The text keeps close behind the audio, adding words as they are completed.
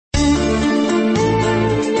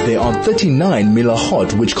are 39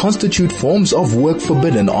 milachot which constitute forms of work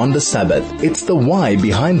forbidden on the Sabbath. It's the why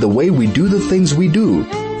behind the way we do the things we do.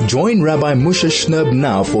 Join Rabbi Moshe Shnerb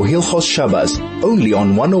now for Hilchos Shabbos, only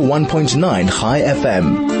on 101.9 Chai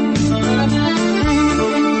FM.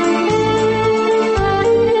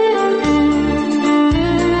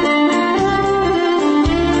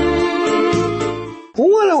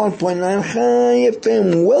 101.9 Chai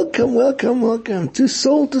FM. Welcome to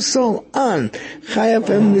Soul on Chai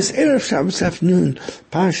FM this Erev Shabbos afternoon.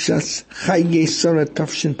 Parshat Chayei Sorah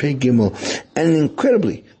Tafshin Pei Gimel. An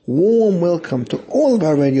incredibly warm welcome to all of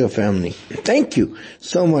our radio family. Thank you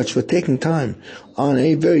so much for taking time on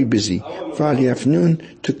a very busy Friday afternoon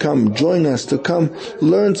to come join us, to come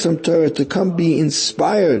learn some Torah, to come be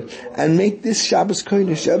inspired and make this Shabbos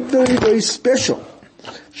Kodesh a very, very special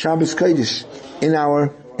Shabbos Kodesh in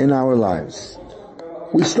our lives.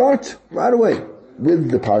 We start right away with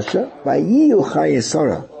the Parsha by Chayei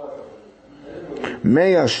Sorah.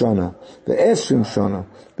 Me'ah Shana, the Esrim Shana,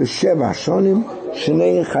 the Sheva Shonim,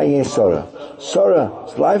 Shnei Chayei Sorah.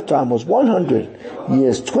 Sorah's lifetime was 100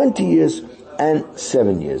 years, 20 years, and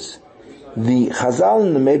 7 years. The Chazal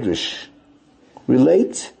and the Medrash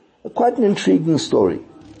relate quite an intriguing story.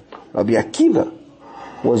 Rabbi Akiva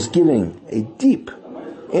was giving a deep,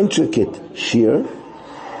 intricate shir,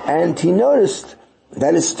 and he noticed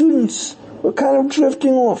that his students were kind of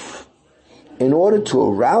drifting off. In order to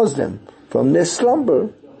arouse them from their slumber,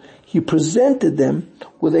 he presented them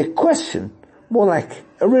with a question, more like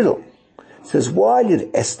a riddle. It says, why did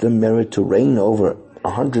Esther merit to reign over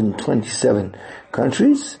 127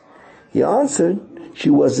 countries? He answered, she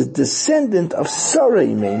was a descendant of Sarah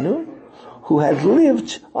Imenu, who had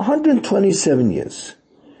lived 127 years.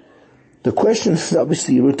 The question is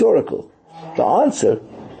obviously rhetorical. The answer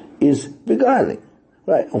is beguiling,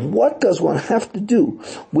 right? And what does one have to do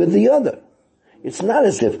with the other? It's not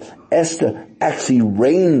as if Esther actually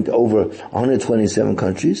reigned over 127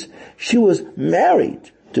 countries. She was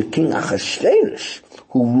married to King Ahasuerus,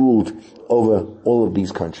 who ruled over all of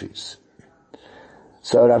these countries.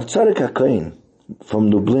 So Rav Tzadok HaKohen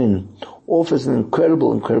from Lublin offers an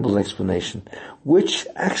incredible explanation, which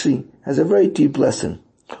actually has a very deep lesson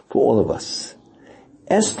for all of us.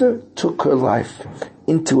 Esther took her life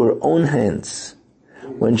into her own hands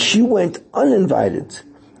when she went uninvited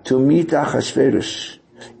to meet Ahasuerus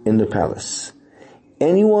in the palace.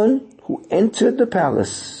 Anyone who entered the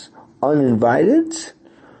palace uninvited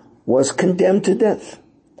was condemned to death.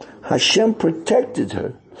 Hashem protected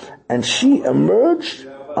her, and she emerged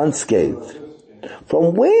unscathed.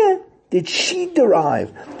 From where did she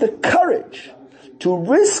derive the courage to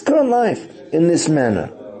risk her life in this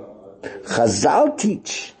manner? Chazal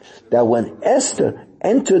teach that when Esther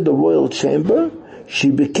entered the royal chamber, she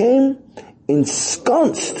became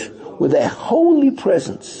ensconced with a holy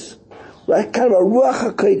presence, right? Kind of a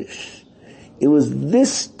Ruach HaKodesh. It was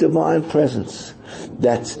this divine presence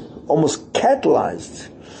that almost catalyzed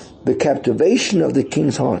the captivation of the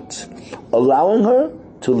king's heart, allowing her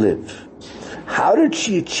to live. How did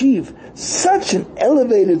she achieve such an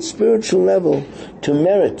elevated spiritual level to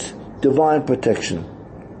merit divine protection?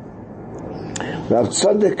 Rav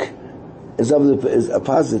Tzadok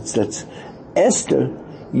posits that Esther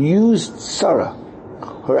used Sarah,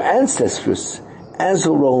 her ancestress, as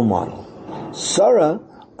a role model. Sarah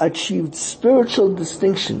achieved spiritual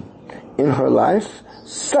distinction in her life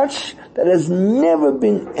such that has never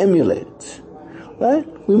been emulated. Right?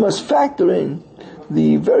 We must factor in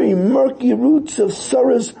the very murky roots of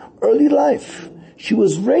Sarah's early life. She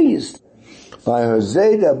was raised by her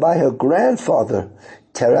Zayda, by her grandfather,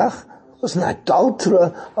 Terach, was an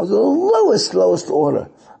adulterer of the lowest order.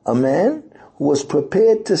 A man who was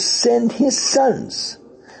prepared to send his sons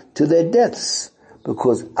to their deaths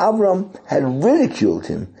because Avram had ridiculed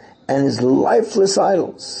him and his lifeless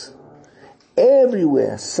idols.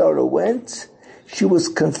 Everywhere Sarah went, she was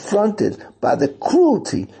confronted by the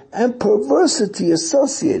cruelty and perversity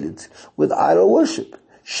associated with idol worship.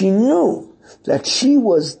 She knew that she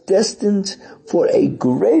was destined for a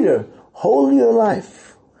greater, holier life.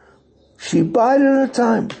 She bided her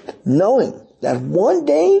time, knowing that one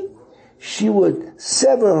day she would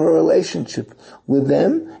sever her relationship with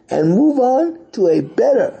them and move on to a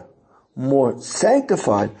better, more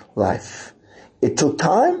sanctified life. It took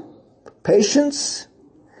time, patience,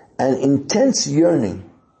 and intense yearning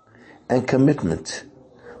and commitment,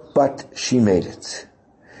 but she made it.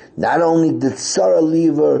 Not only did Sarah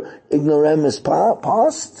leave her ignoramus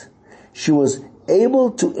past, she was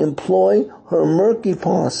able to employ her murky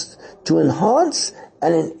past to enhance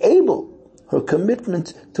and enable her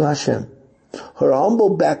commitment to Hashem. Her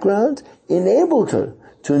humble background enabled her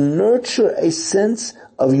to nurture a sense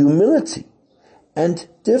of humility and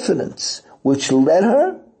diffidence, which led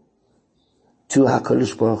her to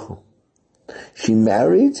HaKadosh Baruch Hu. She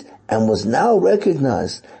married and was now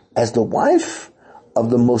recognized as the wife of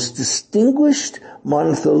the most distinguished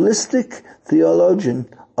monotheistic theologian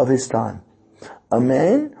of his time, a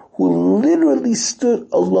man who literally stood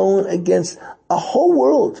alone against a whole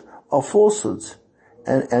world of falsehoods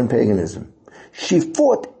and paganism. She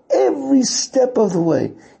fought every step of the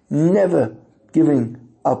way, never giving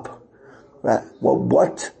up. Right?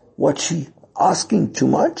 What she asking too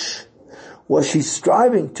much? Was she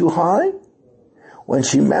striving too high? When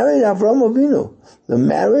she married Avraham Avinu, the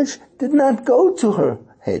marriage did not go to her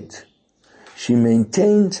head. She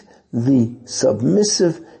maintained the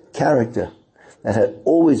submissive character that had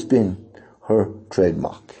always been her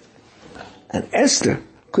trademark. And Esther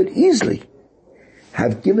could easily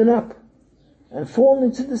have given up and fallen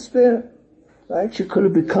into despair. Right? She could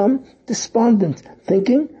have become despondent,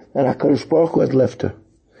 thinking that HaKadosh Baruch Hu had left her.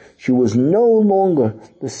 She was no longer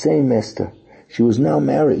the same Esther. She was now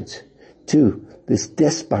married to this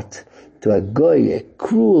despot, to a goy, a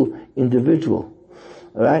cruel individual,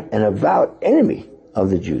 right? An avowed enemy of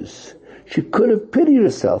the Jews. She could have pitied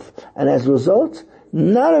herself, and as a result,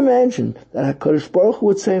 not imagined that HaKadosh Baruch Hu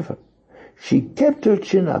would save her. She kept her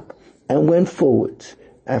chin up and went forward.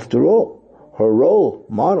 After all, her role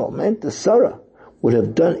model meant the Sarah would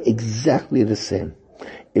have done exactly the same.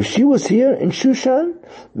 If she was here in Shushan,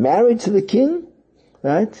 married to the king,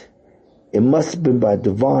 right, it must have been by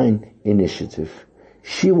divine initiative.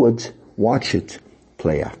 She would watch it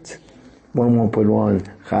play out. 101.1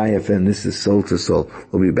 Chayei FM, this is Soul to Soul.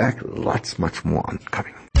 We'll be back, lots much more on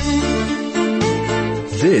coming.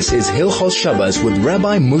 This is Hilchos Shabbos with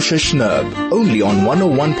Rabbi Moshe Shnerb, only on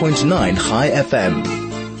 101.9 Chayei FM.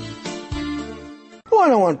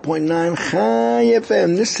 101.9 Chayei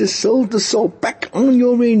FM, this is Soul to Soul, back on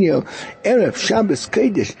your radio. Erev Shabbos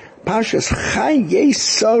Kodesh, Parshat Chayei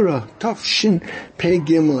Sarah, Tafshin Pei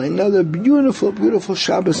Gimel. Another beautiful, beautiful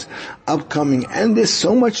Shabbos upcoming, and there's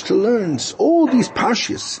so much to learn. All these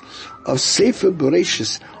Parshas of Sefer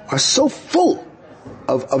Bereshis are so full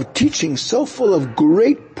of teaching, so full of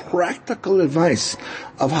great practical advice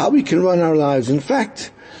of how we can run our lives. In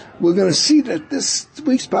fact, we're going to see that this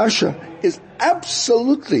week's Parsha is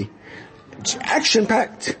absolutely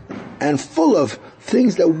action-packed and full of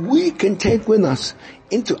things that we can take with us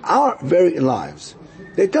into our very lives.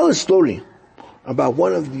 They tell a story about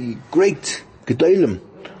one of the great Gedolim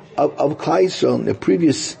of Klal Yisrael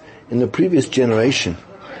in the previous generation,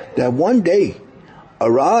 that one day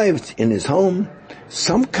arrived in his home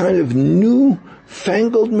some kind of new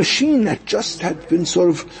fangled machine that just had been sort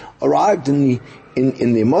of arrived in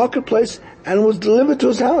the marketplace and was delivered to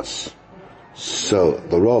his house. So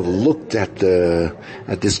the Rav looked at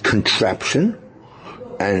this contraption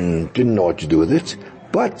and didn't know what to do with it,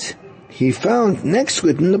 but he found next to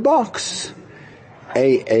it in the box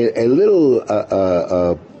a little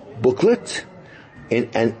booklet,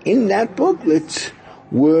 and in that booklet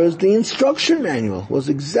was the instruction manual, was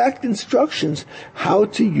exact instructions how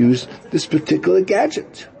to use this particular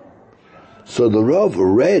gadget. So the Rav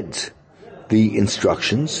read the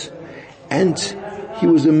instructions, and he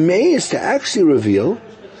was amazed to actually reveal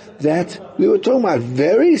that we were talking about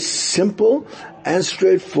very simple and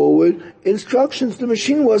straightforward instructions. The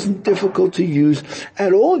machine wasn't difficult to use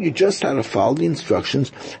at all. You just had to follow the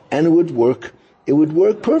instructions and it would work. It would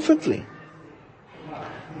work perfectly.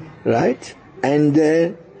 Right? And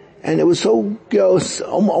it was so,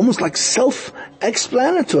 almost like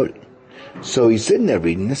self-explanatory. So he's sitting there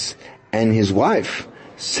reading this, and his wife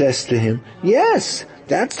says to him, yes,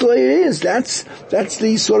 that's the way it is. That's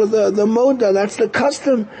the sort of the moda, that's the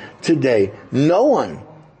custom today. No one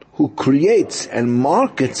who creates and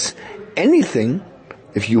markets anything,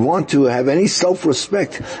 if you want to have any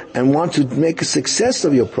self-respect and want to make a success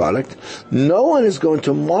of your product, no one is going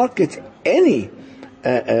to market any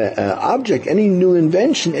object, any new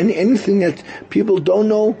invention, anything that people don't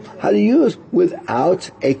know how to use without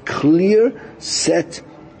a clear set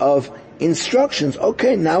of instructions.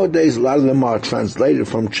 Okay, nowadays a lot of them are translated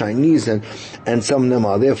from Chinese and some of them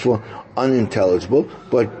are therefore unintelligible,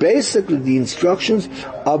 but basically the instructions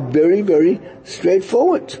are very, very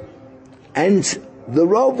straightforward. And the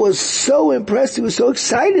Rav was so impressed, he was so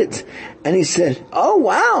excited, and he said, oh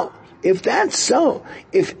wow, if that's so,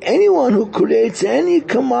 if anyone who creates any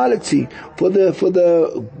commodity for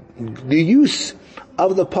the use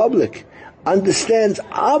of the public understands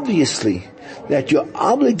obviously that you're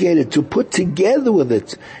obligated to put together with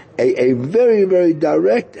it a very, very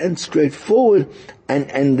direct and straightforward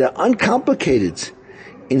and uncomplicated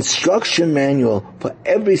instruction manual for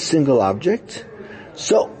every single object,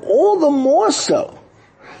 so all the more so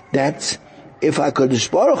that if HaKadosh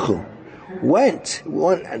Baruch Hu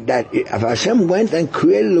if Hashem went and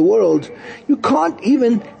created the world, you can't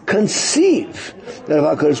even conceive that if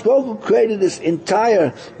HaKadosh Baruch Hu created this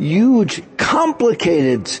entire, huge,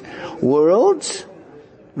 complicated world,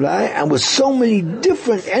 right, and with so many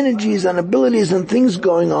different energies and abilities and things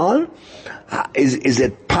going on, is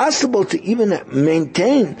it possible to even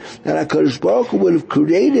maintain that HaKadosh Baruch Hu would have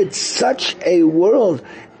created such a world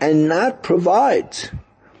and not provide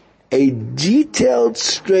a detailed,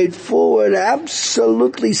 straightforward,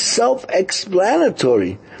 absolutely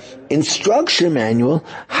self-explanatory instruction manual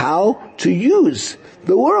how to use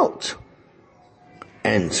the world?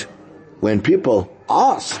 And when people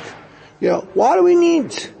ask, why do we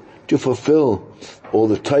need to fulfill all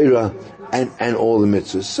the Torah and all the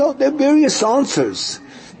mitzvahs? So there are various answers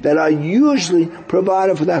that are usually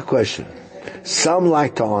provided for that question. Some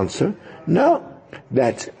like to answer, no,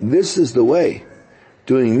 that this is the way.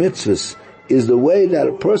 Doing mitzvahs is the way that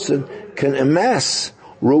a person can amass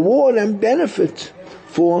reward and benefit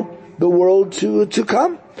for the world to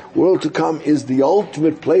come. World to come is the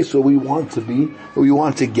ultimate place where we want to be, where we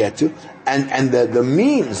want to get to, and the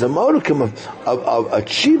means, the modicum of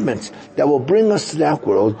achievements that will bring us to that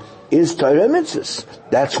world is Torah mitzvahs.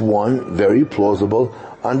 That's one very plausible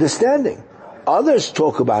understanding. Others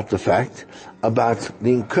talk about the fact about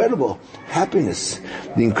the incredible happiness,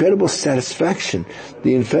 the incredible satisfaction,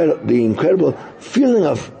 the incredible feeling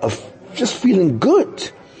of just feeling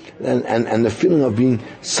good, and the feeling of being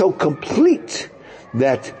so complete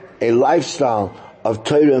that a lifestyle of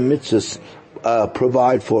Torah and mitzvahs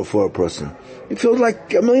provide for a person. It feels like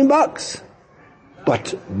 $1 million.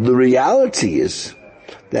 But the reality is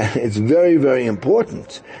that it's very, very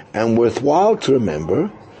important and worthwhile to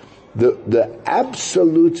remember the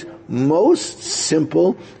absolute most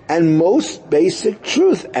simple and most basic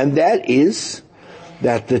truth, and that is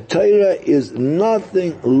that the Torah is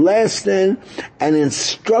nothing less than an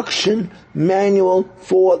instruction manual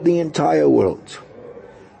for the entire world.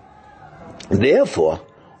 Therefore,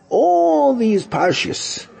 all these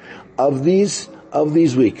parshas of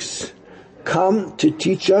these weeks come to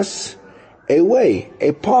teach us a way,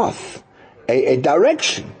 a path, a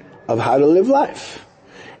direction of how to live life.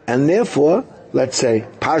 And therefore, let's say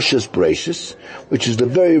Parshas Bereshis, which is the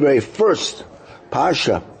very, very first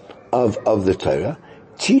parsha of the Torah,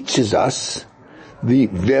 teaches us the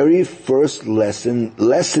very first lesson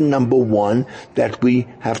number 1 that we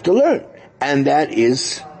have to learn. And that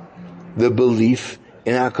is the belief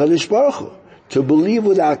in HaKadosh Baruch Hu. To believe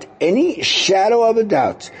without any shadow of a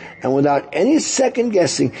doubt, and without any second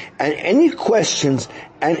guessing, and any questions,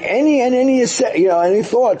 and any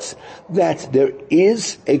thoughts, that there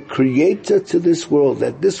is a creator to this world,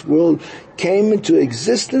 that this world came into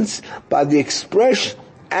existence by the express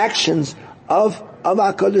actions of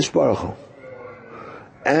HaKadosh Baruch Hu.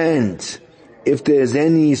 And if there's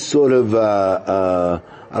any sort of,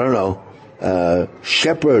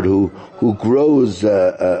 shepherd who grows,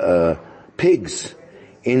 pigs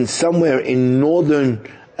in somewhere in northern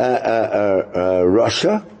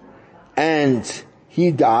Russia, and he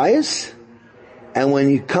dies, and when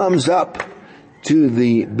he comes up to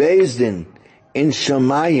the Beis Din in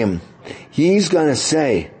Shamayim, he's going to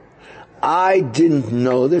say, I didn't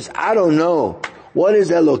know this, I don't know. What is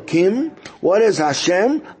Elokim? What is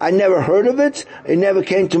Hashem? I never heard of it. It never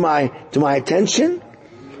came to my attention.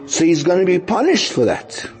 So he's going to be punished for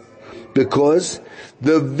that. Because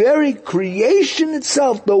the very creation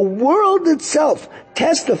itself, the world itself,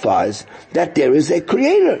 testifies that there is a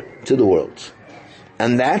creator to the world.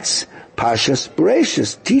 And that's Parshas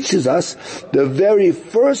Bereshis, teaches us the very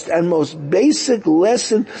first and most basic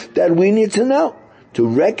lesson that we need to know. To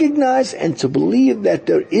recognize and to believe that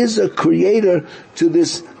there is a creator to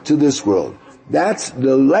this world. That's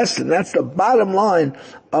the lesson, that's the bottom line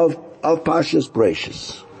of Parshas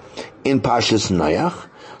Bereshis. In Parshas Noach,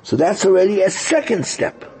 so that's already a second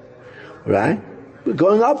step, right? We're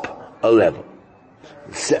going up a level.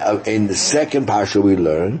 In the second parsha we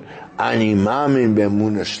learn, Ani Mamin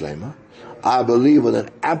B'Emunah Shlema, I believe with an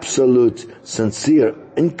absolute, sincere,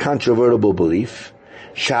 incontrovertible belief,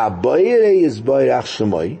 Sha'boyre Yizboirach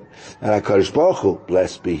Shemoi, that HaKadosh Baruch Hu,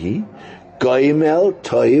 blessed be He, Goimel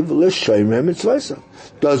Toiv L'Shomer Mitzvah,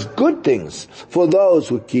 does good things for those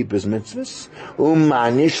who keep His mitzvahs,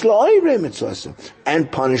 Umanish L'Oivre Mitzvah,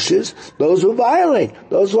 and punishes those who violate,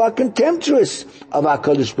 those who are contemptuous of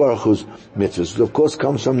HaKadosh Baruch Hu's mitzvahs. Which of course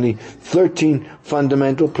comes from the 13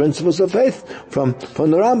 fundamental principles of faith from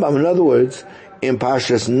the Rambam. In other words, in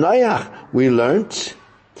Parshas Noach we learned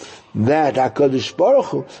that HaKadosh Baruch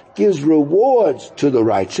Hu gives rewards to the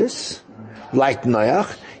righteous, like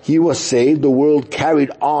Noach. He was saved, the world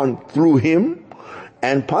carried on through him,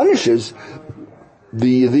 and punishes the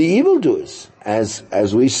evildoers,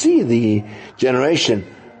 as we see the generation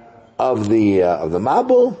of the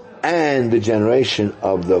Mabul, and the generation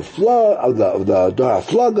of the flood, of the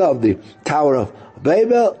Flaga, of the Tower of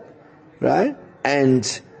Babel, right?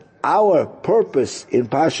 And our purpose in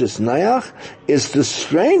Parshas Noach is to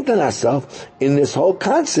strengthen ourselves in this whole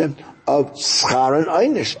concept of schar and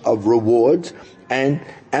einish, of rewards and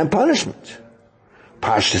punishment.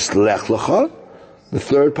 Parshas Lech Lecha, the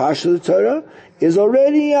third parsha of the Torah, is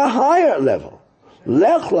already a higher level.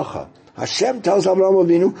 Lech Lecha. Hashem tells Avraham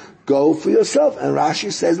Avinu, go for yourself. And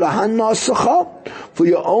Rashi says, Lahan Nasacha, for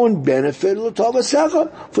your own benefit,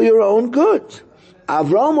 L'tovasecha, for your own good.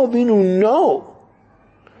 Avraham Avinu know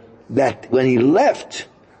that when he left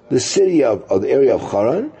the city of the area of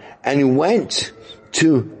Haran, and he went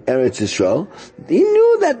to Eretz Yisrael, he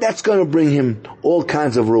knew that that's going to bring him all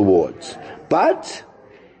kinds of rewards. But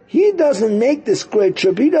he doesn't make this great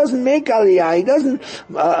trip. He doesn't make Aliyah. He doesn't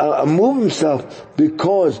move himself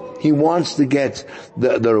because he wants to get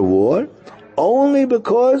the reward, only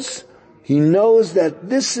because he knows that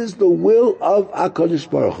this is the will of HaKadosh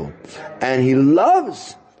Baruch Hu. And he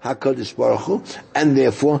loves HaKadosh Baruch Hu, and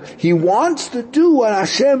therefore he wants to do what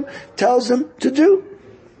Hashem tells him to do.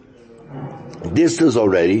 This is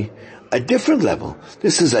already a different level.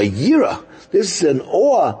 This is a yira. This is an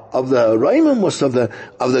awe of the raimamus, of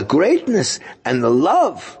the greatness and the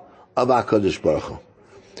love of HaKadosh Baruch Hu.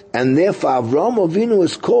 And therefore Avram Avinu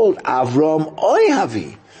is called Avram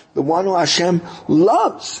Oihavi, the one who Hashem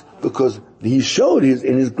loves, because he showed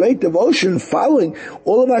in his great devotion, following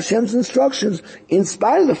all of Hashem's instructions, in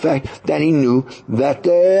spite of the fact that he knew that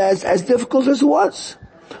as difficult as it was.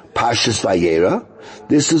 Parshas Vayera,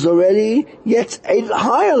 this is already yet a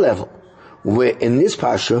higher level, where in this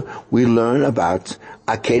parsha we learn about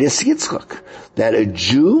Akedas Yitzchak, that a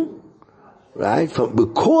Jew, right,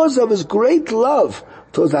 because of his great love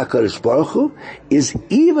towards HaKadosh Baruch Hu, is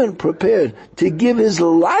even prepared to give his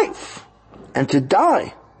life and to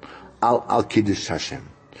die al Kiddush Hashem.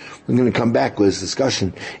 We're going to come back with this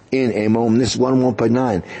discussion in a moment. This is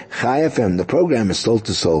 101.9 Chai FM. The program is Soul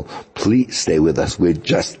to Soul. Please stay with us. We're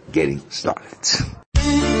just getting started.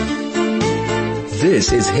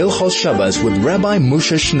 This is Hilchos Shabbos with Rabbi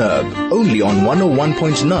Moshe Shnerb, only on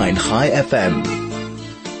 101.9 Chai FM.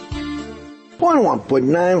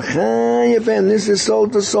 101.9 Chai FM. This is Soul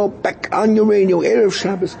to Soul, back on your radio. Erev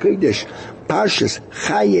Shabbos Kodesh, Parshas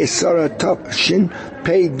Chayei Sarah Tov Shin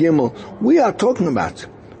Pei Gimel. We are talking about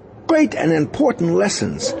great and important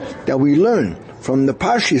lessons that we learn from the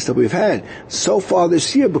parshas that we've had so far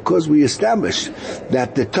this year, because we established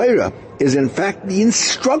that the Torah is in fact the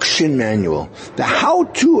instruction manual, the how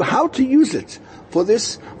to use it for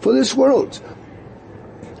this world.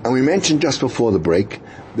 And we mentioned just before the break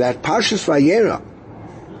that Parshas Vayera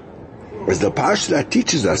is the parsha that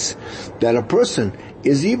teaches us that a person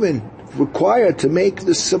is even required to make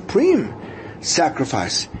the supreme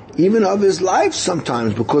sacrifice, even of his life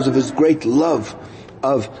sometimes, because of his great love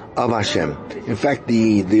of Hashem. In fact,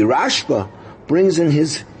 the Rashba brings in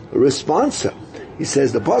his responsa. He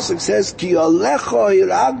says, the pasuk says, Ki alecha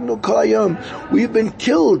iragnu kol hayom. We've been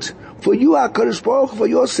killed for you, HaKadosh Baruch Hu, for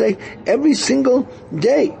your sake, every single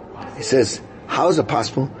day. He says, how is it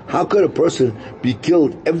possible? How could a person be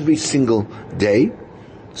killed every single day?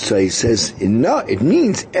 So he says, no, it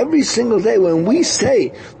means every single day when we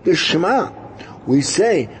say the Shema, we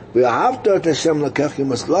say, V'ahavta et Hashem l'kech, you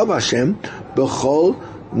must love Hashem, b'chol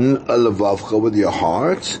levavcha, with your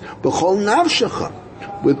hearts, b'chol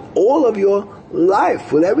nafshecha, with all of your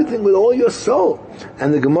life, with everything, with all your soul.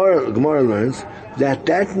 And the Gemara learns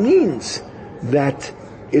that means that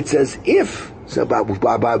it's as if, so by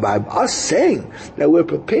us saying that we're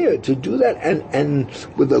prepared to do that, and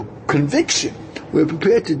with a conviction, we're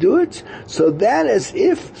prepared to do it, so that as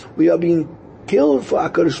if we are being killed for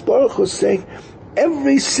HaKadosh Baruch Hu's sake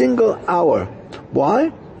every single hour. Why?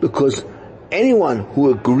 Because anyone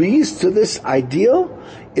who agrees to this ideal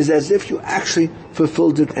is as if you actually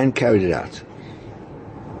fulfilled it and carried it out.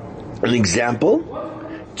 An example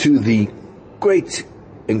to the great,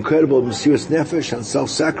 incredible Mesiras Nefesh and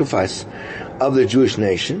self-sacrifice of the Jewish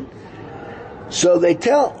nation. So they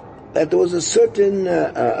tell that there was a certain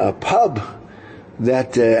pub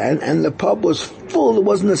that and the pub was full. There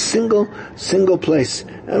wasn't a single place,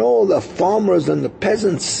 and all the farmers and the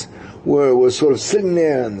peasants were sort of sitting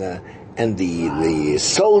there, and the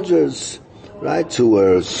soldiers, right, who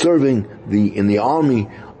were serving in the army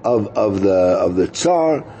of the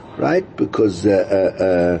Tsar, right, because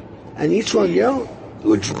and each one,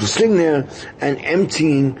 would sitting there and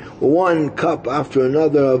emptying one cup after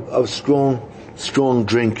another of strong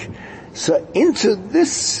drink. So into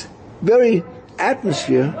this very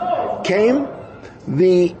atmosphere came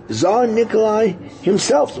the Tsar Nikolai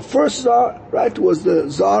himself. The first Tsar, right, was the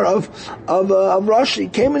Tsar of Russia. He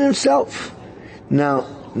came in himself. Now,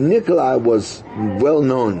 Nikolai was well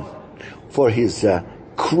known for his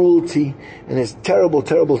cruelty and his terrible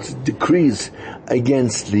decrees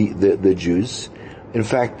against the Jews. In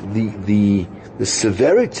fact, the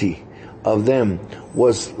severity of them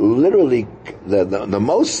was literally the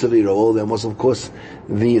most severe of all them was, of course,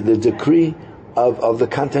 the decree of the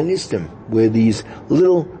Kantanistim, where these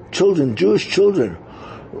little children, Jewish children,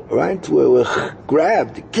 right, were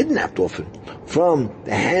grabbed, kidnapped often from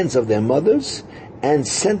the hands of their mothers and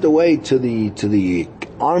sent away to the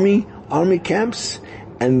army camps,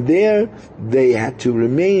 and there they had to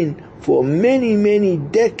remain for many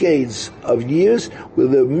decades of years,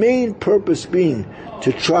 with the main purpose being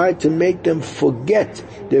to try to make them forget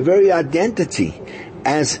their very identity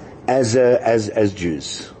as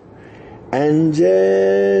Jews. And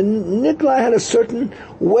Nikolai had a certain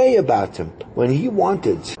way about him when he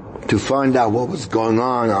wanted to find out what was going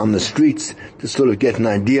on the streets, to sort of get an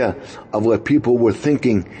idea of what people were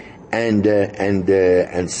thinking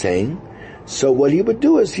and saying. So what he would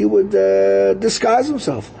do is he would disguise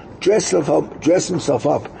himself, dress himself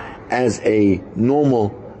up as a normal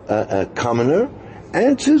commoner,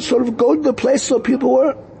 and to sort of go to the place where people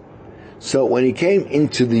were. So when he came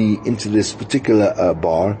into this particular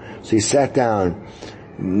bar, so he sat down,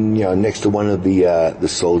 next to one of the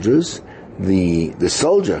soldiers. The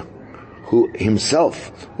soldier, who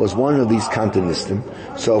himself was one of these Kantanistim.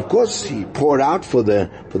 So of course he poured out for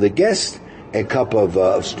the guest a cup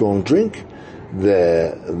of strong drink.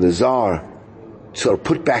 The Tsar sort of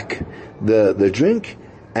put back the drink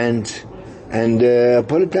and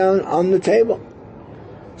put it down on the table.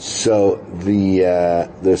 So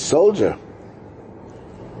the soldier,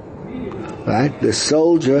 right? The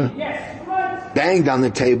soldier banged on the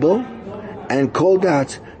table and called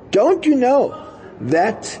out, "Don't you know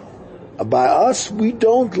that by us we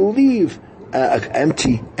don't leave an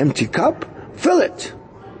empty cup? Fill it."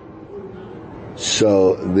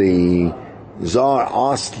 So the Tsar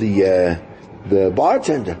asked the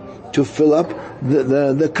bartender to fill up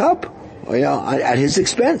the cup, at his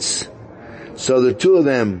expense. So the two of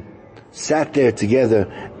them sat there together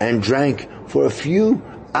and drank for a few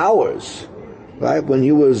hours, right? When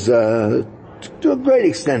he was, to a great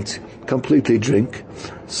extent, completely drink.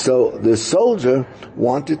 So the soldier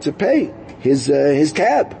wanted to pay his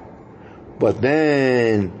tab. But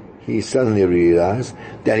then he suddenly realized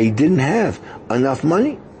that he didn't have enough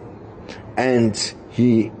money. And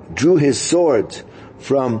he drew his sword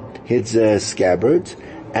from his scabbard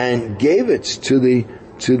and gave it to the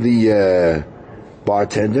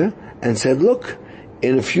bartender and said, "Look,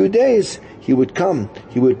 in a few days he would come,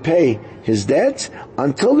 he would pay his debt.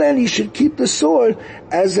 Until then he should keep the sword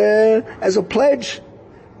as a pledge."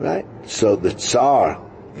 Right? So the Tsar,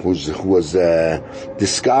 who was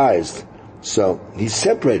disguised, so he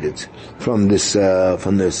separated from this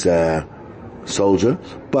soldier,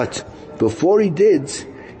 but before he did,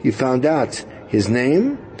 he found out his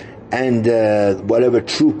name and whatever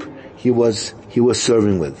troop he was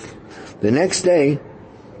serving with. The next day,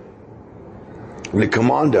 the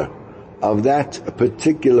commander of that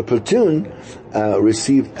particular platoon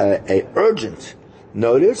received a urgent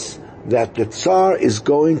notice that the Tsar is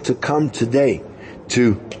going to come today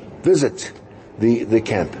to visit the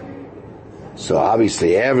camp. So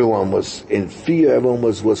obviously everyone was in fear, everyone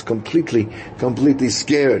was completely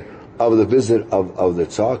scared of the visit of the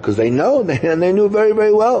Tsar, because they knew very,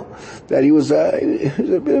 very well that he was a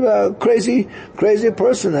bit of a crazy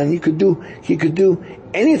person, and he could do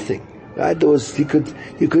anything. Right?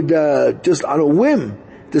 He could just on a whim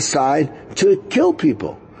decide to kill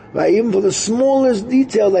people, right? Even for the smallest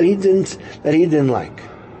detail that he didn't like.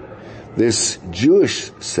 This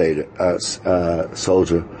Jewish soldier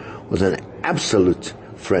was an absolute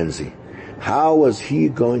frenzy. How was he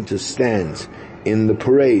going to stand in the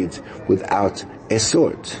parade without a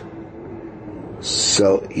sword?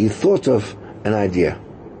 So he thought of an idea.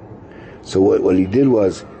 So what he did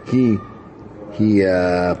was he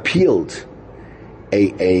peeled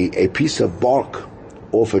a piece of bark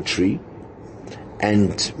off a tree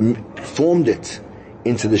and formed it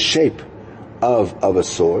into the shape of a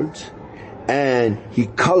sword, and he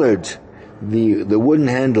colored the wooden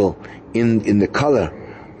handle in the color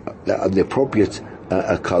of the appropriate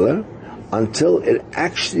color, until it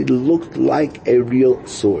actually looked like a real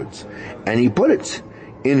sword. And he put it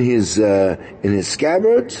in his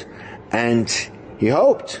scabbard, And he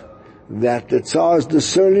hoped that the Tsar's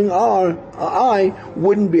discerning eye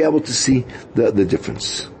wouldn't be able to see the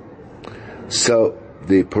difference. So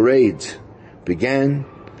the parade began.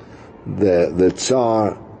 The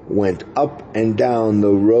Tsar went up and down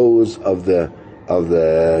the rows of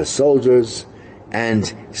the soldiers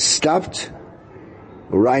and stopped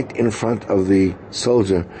right in front of the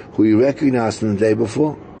soldier who he recognized from the day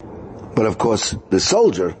before. But of course, the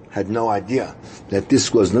soldier had no idea that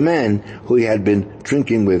this was the man who he had been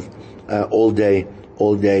drinking with all day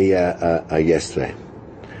yesterday.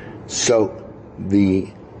 So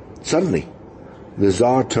suddenly the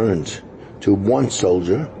Tsar turned to one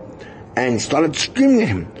soldier and started screaming at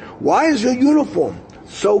him, "Why is your uniform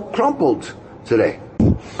so crumpled today?"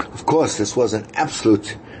 Of course, this was an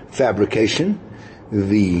absolute fabrication.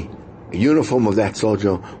 The uniform of that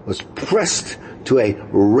soldier was pressed to a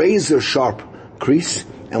razor-sharp crease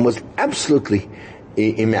and was absolutely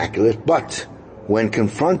immaculate. But when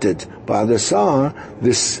confronted by the Tsar,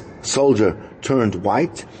 this soldier turned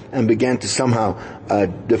white and began to somehow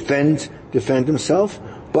defend himself.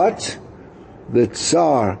 But the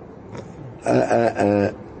Tsar,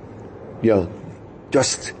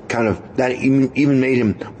 just kind of that even made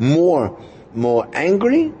him more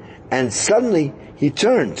angry. And suddenly he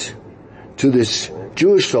turned to this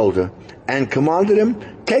Jewish soldier and commanded him,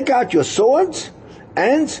 "Take out your swords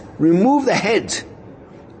and remove the head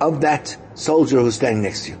of that soldier who's standing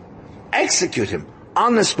next to you. Execute him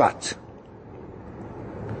on the spot."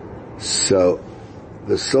 So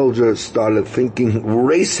the soldier started thinking,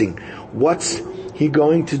 racing, what's he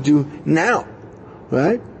going to do now?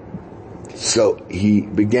 Right? So he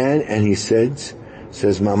began and he says,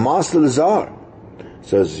 "My master the Tsar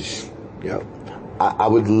says, I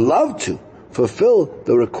would love to fulfill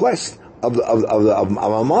the request of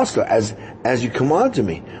our master as you command to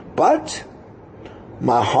me, but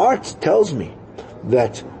my heart tells me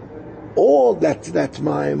that all that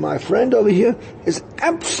my friend over here is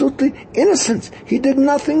absolutely innocent. He did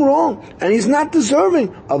nothing wrong, and he's not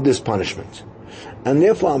deserving of this punishment. And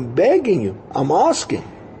therefore I'm begging you, I'm asking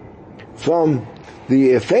from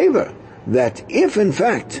the favor that if in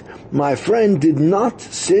fact my friend did not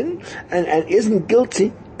sin and isn't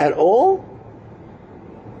guilty at all,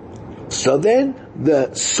 so then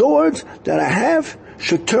the sword that I have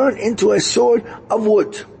should turn into a sword of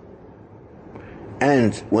wood."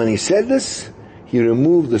 And when he said this, he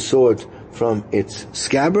removed the sword from its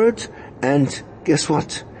scabbard, and guess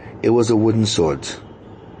what? It was a wooden sword.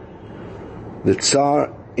 The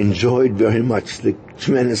Tsar enjoyed very much the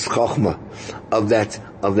tremendous chokhmah of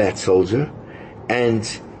that soldier, and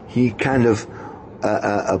he kind of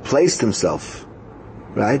placed himself,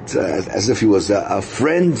 right, as if he was a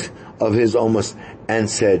friend of his almost, and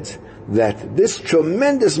said that this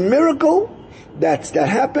tremendous miracle that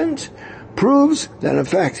happened proves that in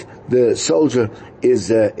fact the soldier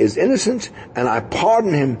is innocent, and I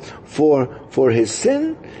pardon him for his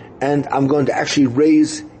sin, and I'm going to actually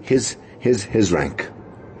raise his rank.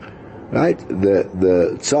 Right?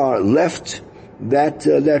 The Tsar left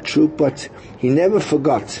that troop, but he never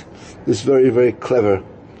forgot this very, very clever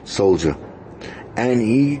soldier. And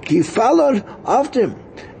he followed after him,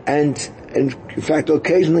 and in fact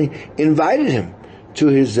occasionally invited him to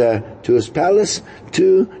his palace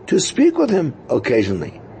to speak with him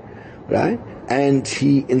occasionally. Right? And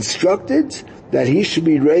he instructed that he should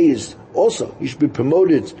be raised also. He should be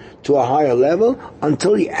promoted to a higher level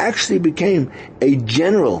until he actually became a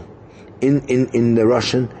general in the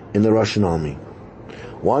Russian army.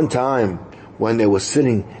 One time when they were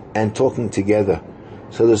sitting and talking together,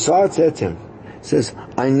 so the Tsar said to him, says,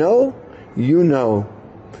 "I know you know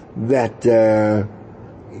that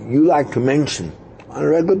you like to mention on a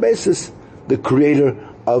regular basis the creator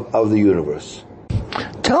of the universe.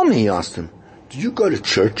 Tell me," he asked him, "do you go to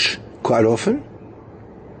church quite often?"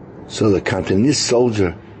 So the Cantonese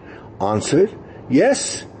soldier answered,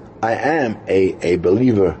 "Yes, I am a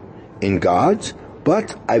believer in God,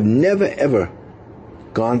 but I've never ever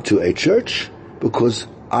gone to a church because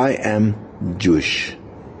I am Jewish."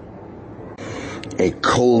 A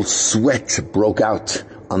cold sweat broke out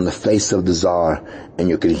on the face of the Tsar, and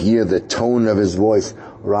you could hear the tone of his voice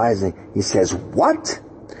rising. He says, "What?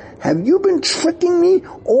 Have you been tricking me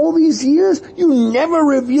all these years? You never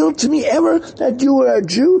revealed to me ever that you were a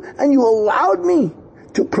Jew, and you allowed me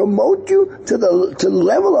to promote you to the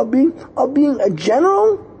level of being a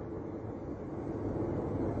general?"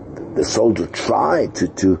 The soldier tried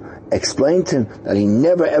to explain to him that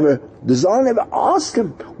the Tsar never asked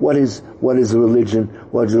him what his religion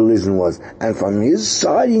was, and from his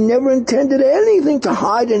side he never intended anything to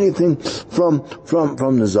hide anything from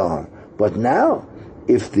the Tsar. But now,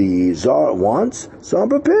 if the Tsar wants, so I'm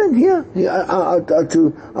prepared here. I'm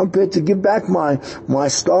prepared to give back my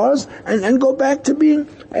stars and go back to being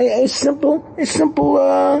a simple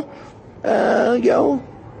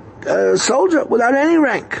soldier without any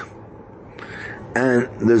rank. And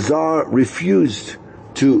the Tsar refused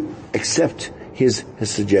to accept his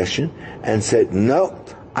suggestion and said, no,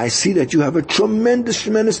 I see that you have a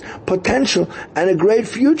tremendous potential and a great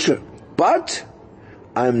future, but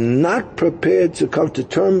I'm not prepared to come to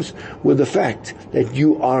terms with the fact that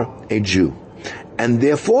you are a Jew. And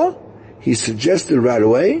therefore, he suggested right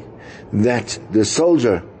away that the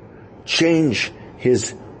soldier change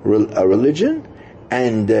his religion,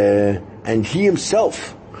 and he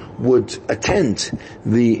himself would attend him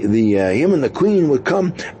and the queen would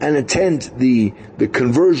come and attend the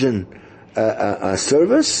conversion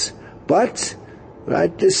service, but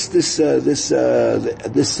this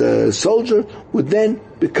soldier would then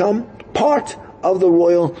become part of the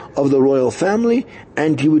royal family,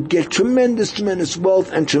 and he would get tremendous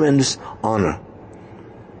wealth and tremendous honor.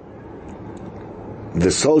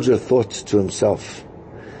 The soldier thought to himself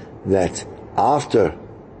that after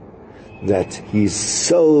that he's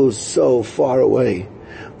so far away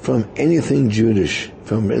from anything Jewish,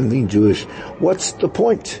 what's the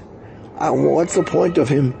point? What's the point of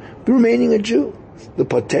him remaining a Jew? The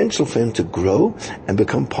potential for him to grow and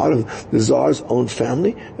become part of the Tsar's own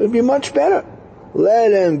family would be much better.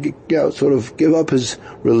 Let him give up his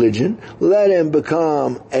religion. Let him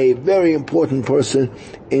become a very important person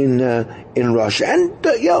in Russia, and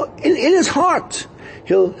in his heart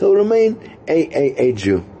he'll remain a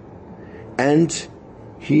Jew. And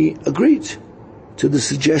he agreed to the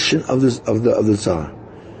suggestion of the Tsar.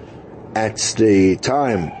 At the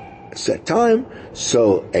set time,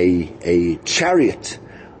 so a chariot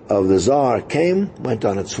of the Tsar went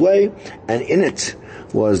on its way, and in it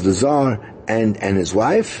was the Tsar and his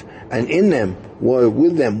wife, and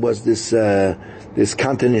with them was this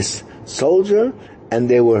Cantonese soldier, and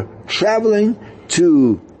they were traveling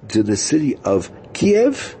to the city of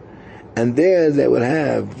Kiev, and there they would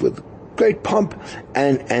have, with great pomp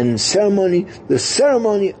and ceremony, the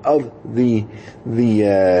ceremony of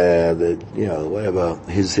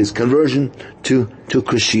his conversion to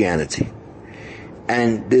Christianity.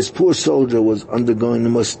 And this poor soldier was undergoing the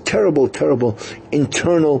most terrible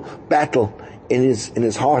internal battle in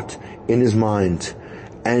his heart, in his mind,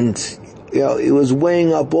 and it was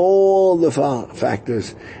weighing up all the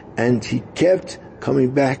factors, and he kept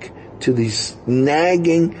coming back to this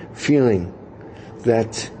nagging feeling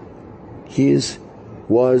that he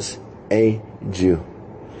was a Jew.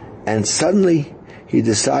 And suddenly he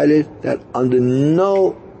decided that under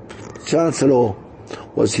no chance at all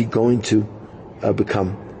was he going to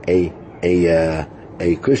become a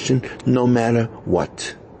Christian, no matter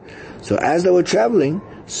what. So as they were traveling,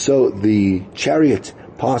 so the chariot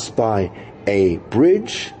passed by a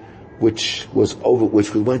bridge which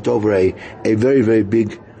went over a very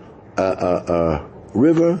big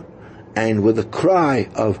river, and with a cry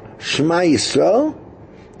of Shema Yisrael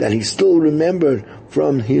that he still remembered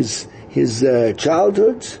from his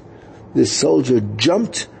childhood, this soldier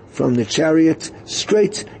jumped from the chariot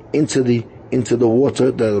straight into the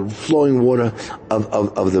water, the flowing water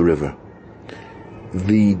of the river.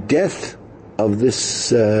 The death of this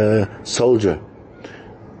soldier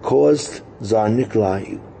caused Tsar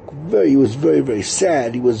Nikolai he was very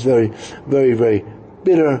sad. He was very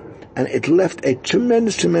bitter, and it left a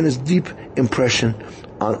tremendous deep impression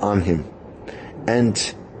on him.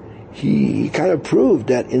 And he kind of proved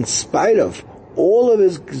that in spite of all of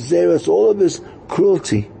his xeris, all of his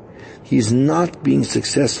cruelty, he's not being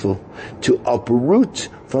successful to uproot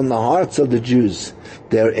from the hearts of the Jews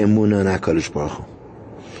their emunah in HaKadosh Baruch Hu.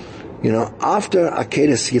 After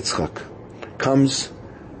Akedas Yitzchak comes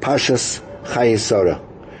Parshat Chayei,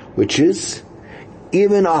 which is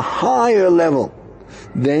even a higher level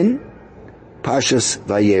than Parshat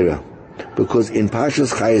Vayera, because in Parshat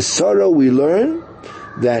Chayei we learn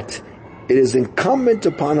that it is incumbent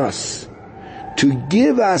upon us to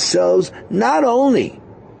give ourselves not only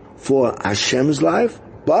for Hashem's life,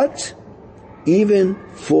 but even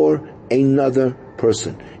for another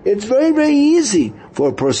person. It's very easy for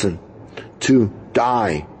a person to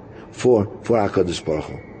die for HaKadosh Baruch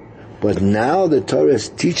Hu. But now the Torah is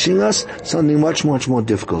teaching us something much more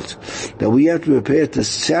difficult, that we have to prepare to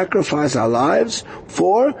sacrifice our lives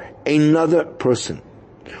for another person.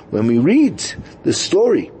 When we read the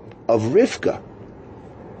story of Rivka,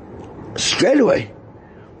 straight away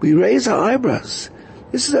we raise our eyebrows.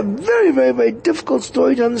 This is a very difficult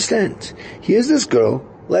story to understand. Here's this girl,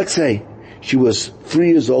 let's say she was 3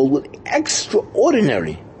 years old, with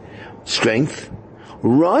extraordinary strength,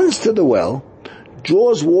 runs to the well,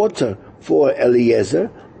 draws water for Eliezer.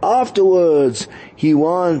 Afterwards, he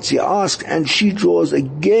asks, and she draws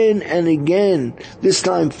again and again, this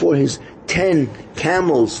time for his 10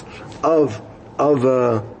 camels of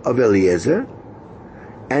Eliezer.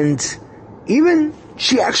 And even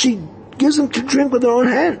she actually gives him to drink with her own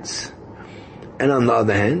hands. And on the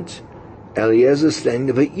other hand, Eliezer is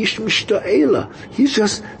standing there, he's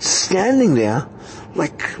just standing there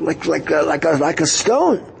like a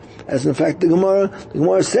stone. As in fact the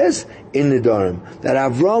Gemara says in Nedarim that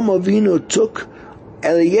Avraham Avinu took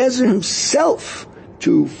Eliezer himself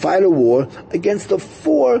to fight a war against the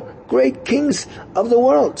 4 great kings of the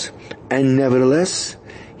world. And nevertheless,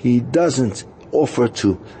 he doesn't offer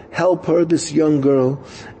to help her, this young girl,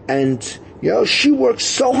 and she works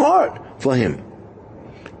so hard for him.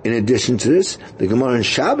 In addition to this, the Gemara in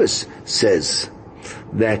Shabbos says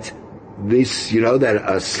that that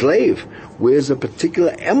a slave wears a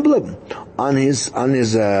particular emblem on his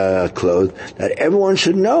clothes that everyone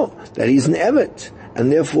should know that he's an Evet,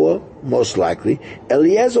 and therefore, most likely,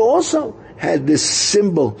 Eliezer also had this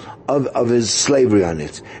symbol of his slavery on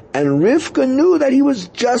it, and Rivka knew that he was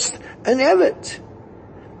just an Evet.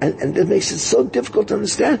 And that makes it so difficult to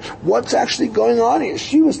understand what's actually going on here.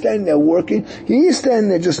 She was standing there working, he's standing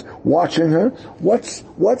there just watching her. What's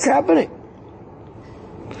happening?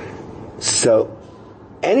 So,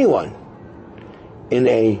 anyone in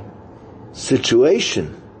a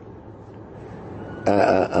situation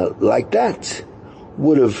like that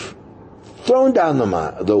would have thrown down the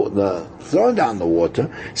water,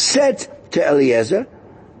 said to Eliezer,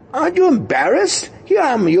 "Aren't you embarrassed? Here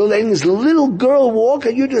I am, you're letting this little girl walk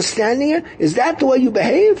and you're just standing here? Is that the way you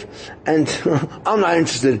behave? And I'm not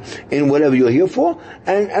interested in whatever you're here for,"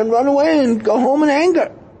 and run away and go home in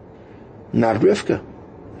anger. Not Rivka.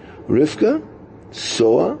 Rivka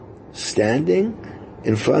saw standing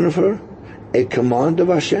in front of her a command of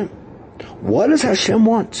Hashem. What does Hashem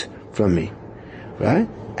want from me? Right?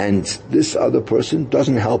 And this other person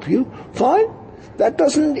doesn't help you? Fine. That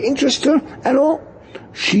doesn't interest her at all.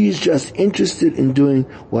 She's just interested in doing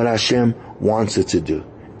what Hashem wants her to do.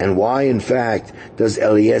 And why, in fact, does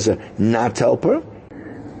Eliezer not help her?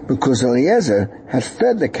 Because Eliezer had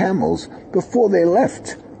fed the camels before they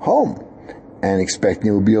left home, and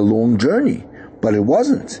expecting it would be a long journey. But it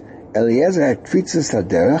wasn't. Eliezer had tfitzas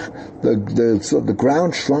haderech, the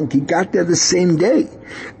ground shrunk, he got there the same day.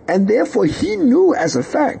 And therefore he knew as a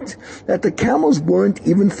fact that the camels weren't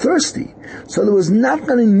even thirsty. So there was not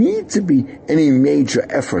going to need to be any major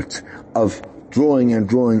effort of drawing and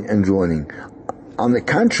drawing and drawing. On the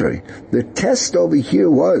contrary, the test over here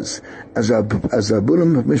was, as Rabbi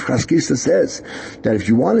Mishpash says, that if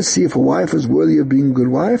you want to see if a wife is worthy of being a good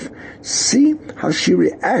wife, see how she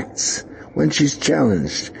reacts when she's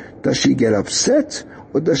challenged. Does she get upset,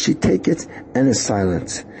 or does she take it and is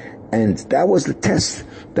silent? And that was the test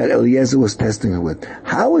that Eliezer was testing her with.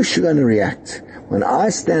 How is she going to react when I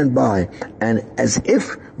stand by and as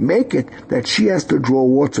if make it that she has to draw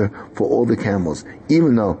water for all the camels,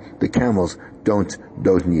 even though the camels don't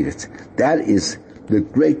need it? That is the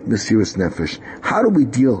great Mesiras Nefesh. How do we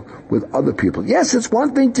deal with other people? Yes, it's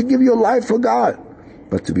one thing to give your life for God,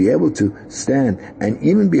 but to be able to stand and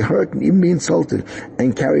even be hurt and even be insulted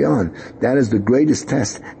and carry on, that is the greatest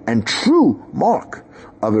test and true mark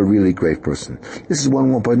of a really great person. This is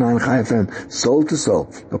 101.9 Chai FM, Soul to Soul.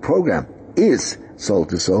 The program is Soul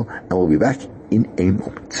to Soul, and we'll be back in a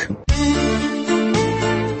moment.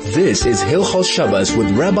 This is Hilchos Shabbos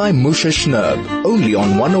with Rabbi Moshe Shnerb, only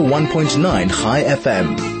on 101.9 Chai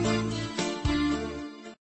FM.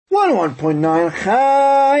 101.9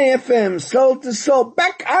 Chai FM, Soul to Soul,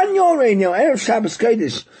 back on your radio, Erev Shabbos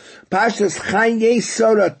Kodesh, Parshat Chayei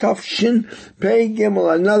Sora Tafshin Pei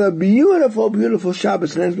Gimel, another beautiful, beautiful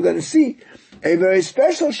Shabbos, and as we're going to see, a very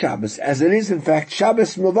special Shabbos, as it is in fact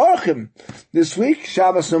Shabbos Mevorchim. This week,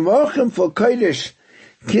 Shabbos Mevorchim for Kodesh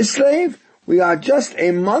Kislev. We are just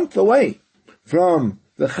a month away from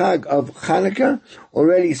the Chag of Chanukah,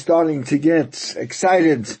 already starting to get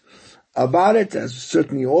excited about it, as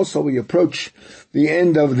certainly also we approach the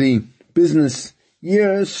end of the business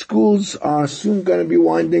year. Schools are soon going to be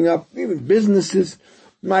winding up, even businesses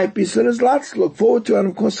might be, so there's lots to look forward to, and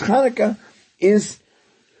of course Chanukah is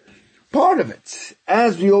part of it.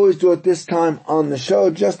 As we always do at this time on the show,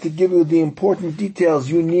 just to give you the important details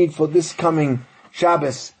you need for this coming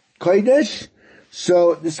Shabbos Kodesh.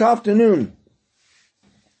 So this afternoon,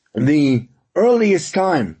 the earliest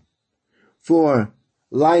time for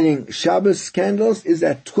lighting Shabbos candles is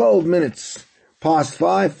at 12 minutes past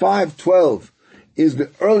 5. 5:12 is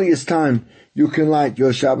the earliest time you can light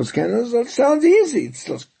your Shabbos candles. It sounds easy. It's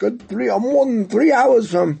just good more than 3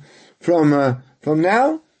 hours from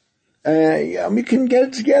now. We can get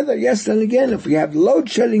it together. Yes, and again, if we have load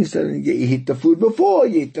shedding, so you eat the food before,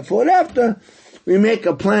 you eat the food after. We make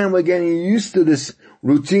a plan. We're getting used to this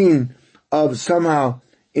routine of somehow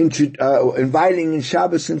inviting in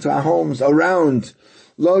Shabbos into our homes around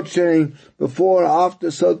load shedding before or after.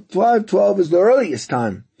 So 12 is the earliest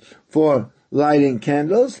time for lighting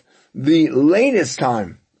candles. The latest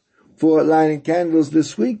time for lighting candles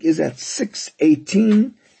this week is at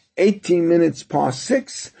 6:18, 18 minutes past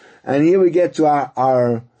 6. And here we get to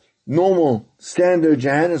our normal standard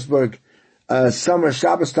Johannesburg summer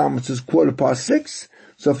Shabbos time, which is 6:15.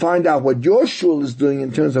 So find out what your shul is doing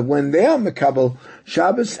in terms of when they are Mekabel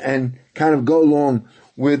Shabbos and kind of go along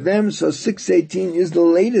with them. So 6:18 is the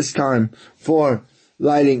latest time for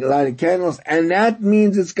lighting candles, and that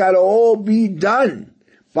means it's got to all be done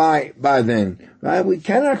by then, right? We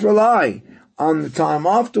cannot rely on the time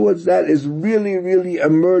afterwards. That is really, really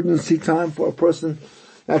emergency time for a person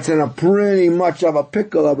that's in a pretty much of a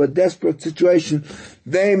pickle, of a desperate situation.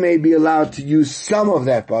 They may be allowed to use some of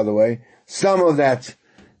that, by the way, some of that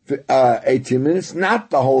 18 minutes, not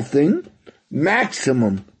the whole thing.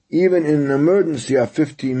 Maximum, even in an emergency, of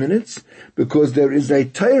 15 minutes, because there is a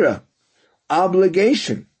Torah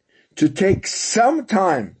obligation to take some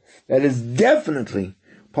time that is definitely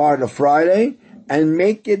part of Friday and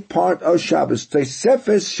make it part of Shabbos.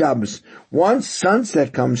 Tosefes Shabbos. Once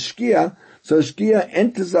sunset comes, Shkia, so Shkia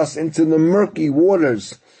enters us into the murky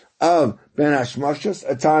waters of Ben Hashmashas,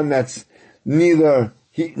 a time that's neither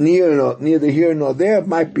here nor there. It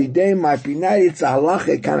might be day, might be night. It's a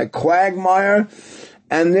halachic kind of quagmire,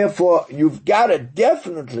 and therefore you've got to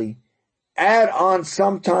definitely add on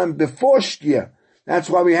some time before Shkia. That's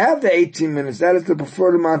why we have the 18 minutes. That is the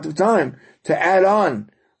preferred amount of time to add on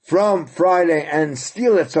from Friday and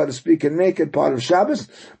steal it, so to speak, and make it part of Shabbos.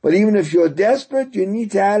 But even if you're desperate, you need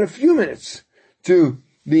to add a few minutes to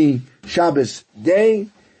the Shabbos day.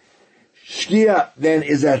 Shkia then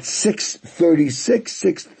is at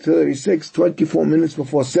 6:36, 24 minutes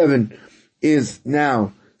before 7 is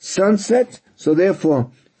now sunset. So therefore,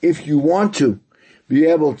 if you want to be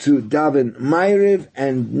able to daven Ma'ariv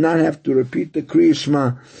and not have to repeat the Kriya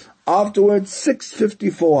Shema afterwards,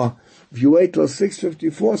 6:54. If you wait till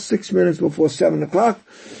 6:54, 6 minutes before 7 o'clock,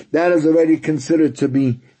 that is already considered to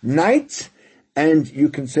be night, and you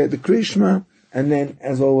can say the Kriya Shema, and then,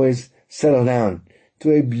 as always, settle down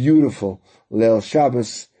to a beautiful Leil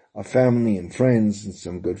Shabbos, a family and friends, and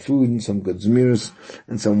some good food, and some good zmiros,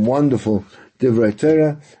 and some wonderful Divrei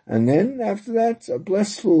Torah, and then, after that, a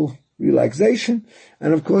blissful relaxation,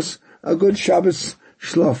 and of course, a good Shabbos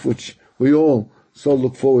shlof, which we all so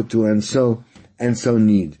look forward to, and so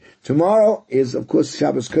need. Tomorrow is, of course,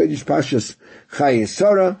 Shabbos Kodesh, Parshas Chayei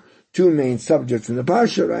Sarah, two main subjects in the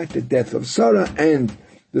Parsha, right? The death of Sarah and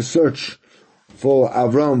the search for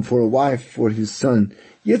Avram, for a wife, for his son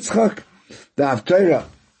Yitzchak. The Haftarah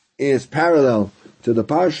is parallel to the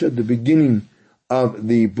Parsha, the beginning of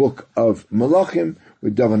the book of Malachim,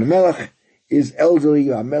 with David HaMelech is elderly,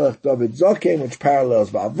 Melech David Zaken, which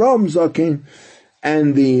parallels Avram Zaken,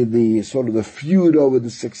 and the sort of the feud over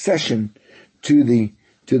the succession to the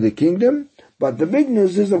kingdom. But the big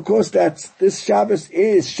news is, of course, that this Shabbos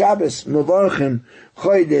is Shabbos Mevarchim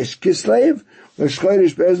Chodesh Kislev, which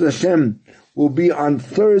Chodesh Be'ez Hashem will be on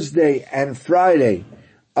Thursday and Friday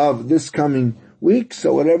of this coming week.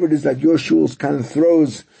 So whatever it is that your shuls kind of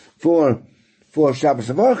throws for Shabbos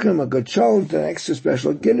Mevarchim, a good shalom, an extra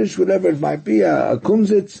special kiddush, whatever it might be, a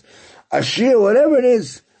kumzitz, a shir, whatever it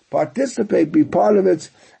is, participate, be part of it,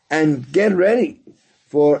 and get ready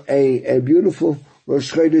for a beautiful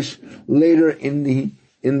Rosh Chodesh later in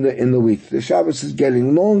the week. The Shabbos is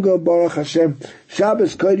getting longer, Baruch Hashem.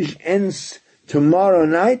 Shabbos Kodesh ends tomorrow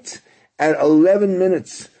night at 11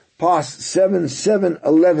 minutes past 7.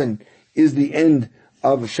 7:11 is the end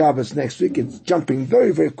of Shabbos next week. It's jumping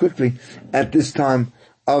very, very quickly at this time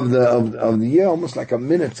of the year, almost like a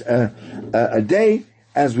minute a day,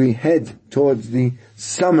 as we head towards the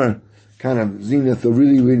summer kind of zenith, the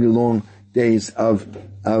really, really long days of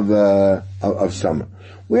summer.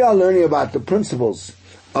 We are learning about the principles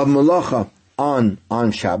of Malacha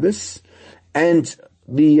on Shabbos, and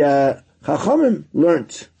the Chachamim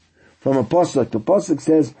learnt from a pasuk. The pasuk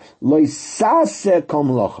says, "Lo yisaseh kol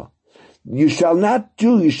malacha." You shall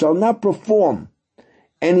not perform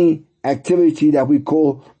any activity that we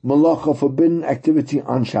call malacha, forbidden activity,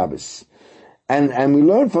 on Shabbos. And we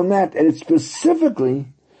learn from that, and it's specifically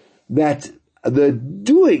that the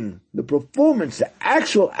doing, the performance, the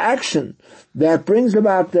actual action that brings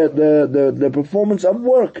about the performance of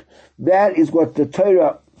work, that is what the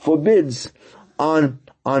Torah forbids on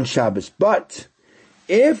Shabbos. But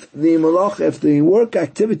if the work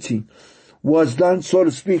activity was done, so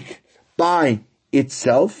to speak, by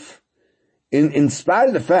itself, in spite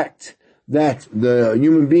of the fact that the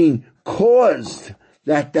human being caused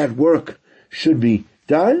that work should be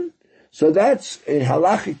done, so that's, in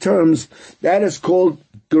halachic terms, that is called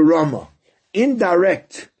gerama,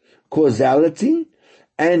 indirect causality,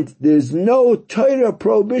 and there's no Torah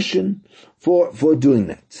prohibition for doing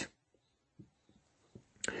that.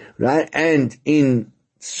 Right? And in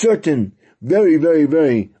certain very, very,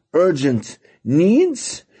 very urgent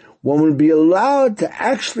needs, one will be allowed to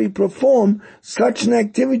actually perform such an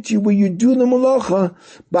activity where you do the malacha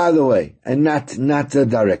by the way, and not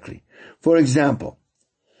directly. For example,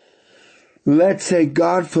 let's say,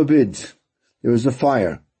 God forbid, there is a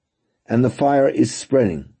fire, and the fire is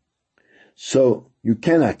spreading. So you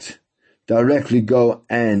cannot directly go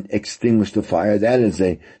and extinguish the fire. That is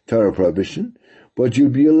a Torah prohibition. But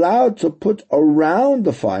you'd be allowed to put around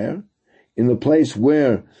the fire, in the place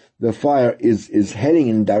where the fire is heading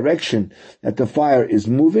in direction that the fire is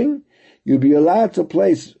moving, you'd be allowed to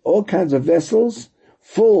place all kinds of vessels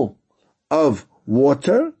full of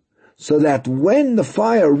water, so that when the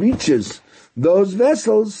fire reaches those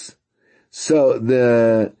vessels, so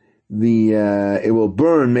it will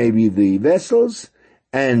burn maybe the vessels,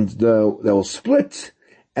 and they'll split,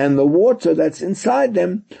 and the water that's inside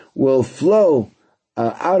them will flow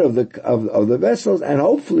out of the vessels, and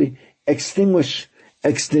hopefully extinguish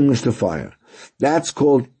the fire. That's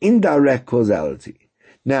called indirect causality.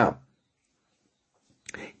 Now,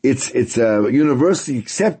 it's universally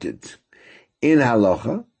accepted in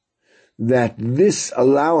halacha that this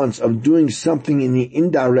allowance of doing something in the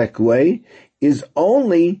indirect way is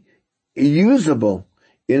only usable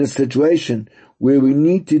in a situation where we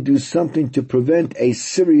need to do something to prevent a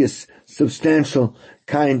serious, substantial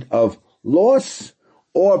kind of loss,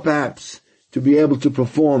 or perhaps to be able to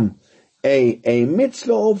perform a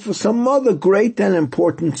mitzvah, or for some other great and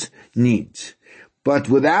important need. But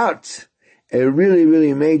without a really,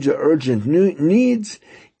 really major urgent needs,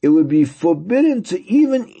 it would be forbidden to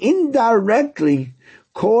even indirectly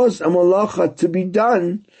cause a malacha to be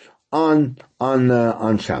done on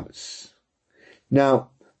Shabbos. Now,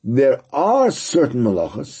 there are certain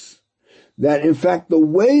malachas that, in fact, the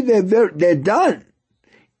way they're done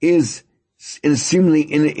is seemingly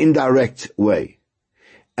in an indirect way.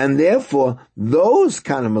 And therefore, those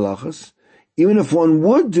kind of malachas, even if one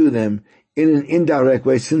would do them in an indirect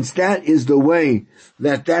way, since that is the way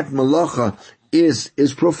that malacha is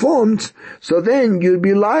performed, so then you'd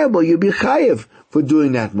be liable, you'd be chayev for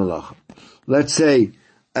doing that malacha. Let's say,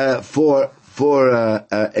 for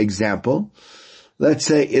example, let's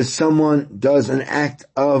say if someone does an act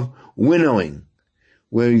of winnowing,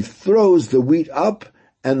 where he throws the wheat up,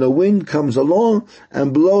 and the wind comes along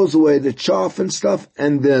and blows away the chaff and stuff,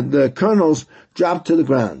 and the kernels drop to the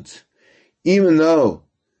ground. Even though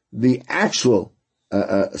the actual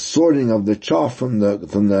sorting of the chaff from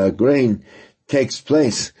the grain takes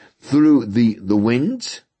place through the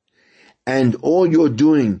wind, and all you're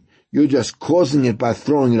doing, you're just causing it by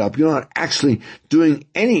throwing it up. You're not actually doing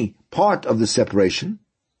any part of the separation.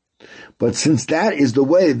 But since that is the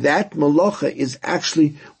way that malacha is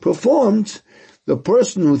actually performed, the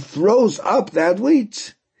person who throws up that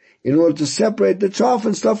wheat in order to separate the chaff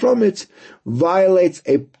and stuff from it violates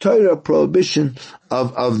a Torah prohibition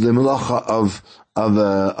of the malacha of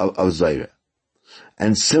Zayrah.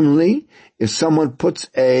 And similarly, if someone puts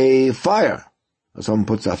a fire, or someone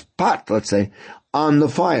puts a pot, let's say, on the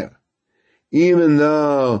fire, even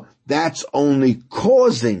though that's only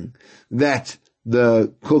causing that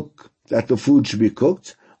the food should be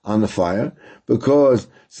cooked on the fire, because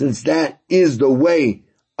since that is the way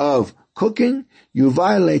of cooking, you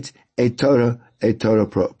violate a Torah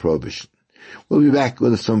prohibition. We'll be back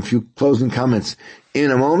with some few closing comments in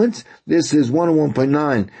a moment. This is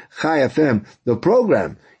 101.9 Chai FM. The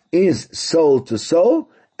program is Soul to Soul,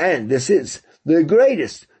 and this is the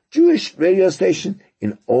greatest Jewish radio station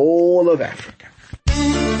in all of Africa.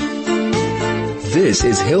 This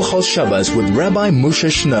is Hilchos Shabbos with Rabbi Moshe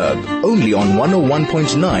Shnerb, only on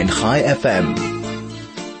 101.9 Chai FM.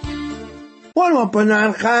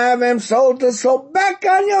 101.9 Chai FM, Soul to Soul, back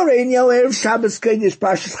on your radio, Erev Shabbos, Kodesh,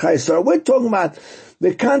 Parshat Chayei. We're talking about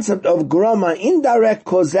the concept of groma, indirect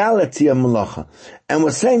causality of malacha. And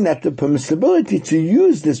we're saying that the permissibility to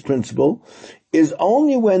use this principle is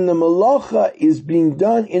only when the malacha is being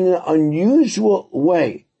done in an unusual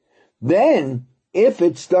way. Then If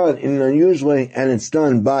it's done in an unusual way and it's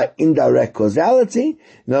done by indirect causality,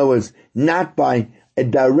 in other words, not by a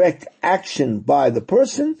direct action by the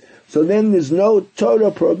person, so then there's no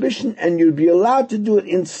Torah prohibition and you'd be allowed to do it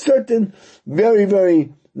in certain very,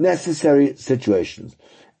 very necessary situations.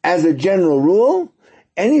 As a general rule,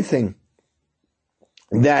 anything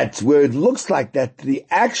that where it looks like that the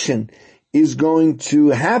action is going to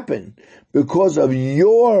happen because of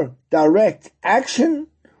your direct action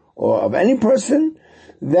or of any person,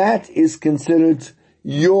 that is considered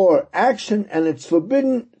your action and it's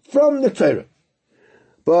forbidden from the Torah.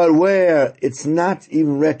 But where it's not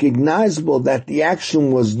even recognizable that the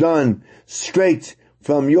action was done straight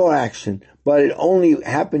from your action, but it only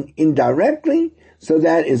happened indirectly, so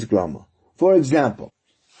that is grama. For example,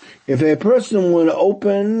 if a person would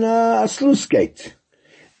open a sluice gate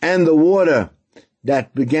and the water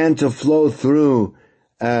that began to flow through,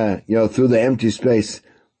 through the empty space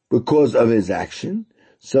because of his action,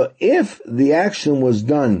 so if the action was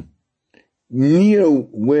done near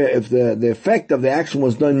where, if the effect of the action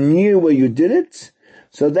was done near where you did it,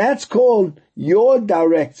 so that's called your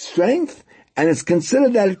direct strength, and it's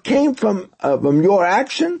considered that it came from your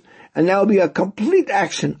action, and that will be a complete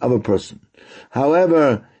action of a person.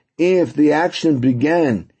 However, if the action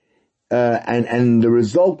began, and the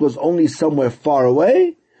result was only somewhere far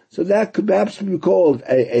away, so that could perhaps be called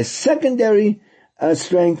a secondary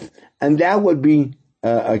strength, and that would be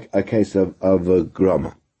a case of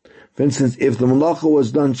grama. For instance, if the malacha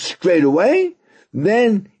was done straight away,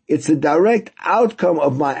 then it's a direct outcome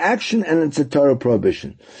of my action and it's a Torah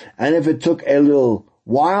prohibition. And if it took a little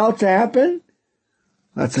while to happen,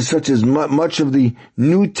 that's such as much of the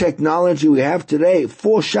new technology we have today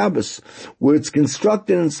for Shabbos, where it's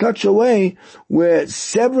constructed in such a way where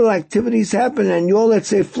several activities happen and your, let's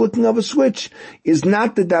say, flicking of a switch is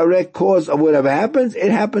not the direct cause of whatever happens.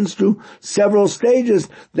 It happens through several stages.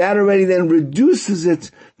 That already then reduces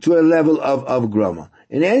it to a level of grama.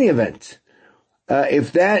 In any event,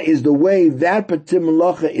 if that is the way that particular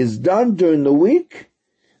malacha is done during the week,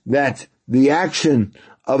 that the action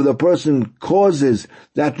of the person causes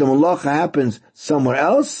that the malacha happens somewhere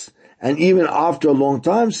else, and even after a long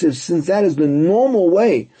time, since that is the normal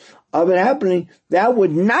way of it happening, that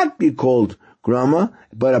would not be called grama,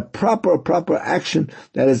 but a proper action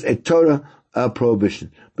that is a Torah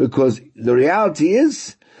prohibition. Because the reality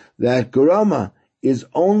is that grama is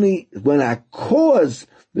only when I cause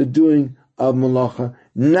the doing of malacha,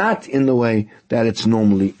 not in the way that it's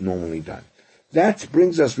normally done. That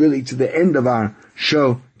brings us really to the end of our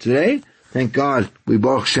show today. Thank God we,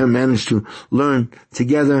 Baruch Hashem, managed to learn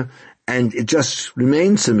together, and it just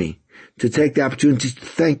remains to me to take the opportunity to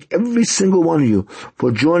thank every single one of you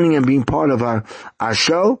for joining and being part of our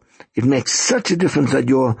show. It makes such a difference that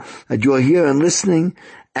you're here and listening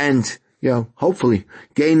and, hopefully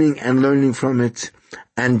gaining and learning from it.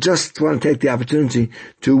 And just want to take the opportunity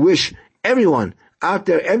to wish everyone out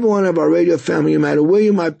there, everyone of our radio family, no matter where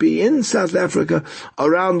you might be, in South Africa,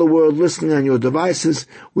 around the world, listening on your devices,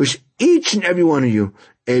 wish each and every one of you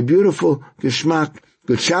a beautiful Geschmack,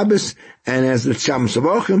 good Shabbos, and as the Shabbos of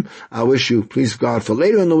Orchim, I wish you, please God, for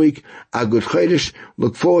later in the week, a good Chodesh.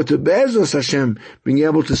 Look forward to Be'ezus Hashem being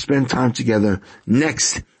able to spend time together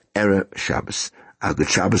next Erev Shabbos. A good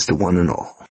Shabbos to one and all.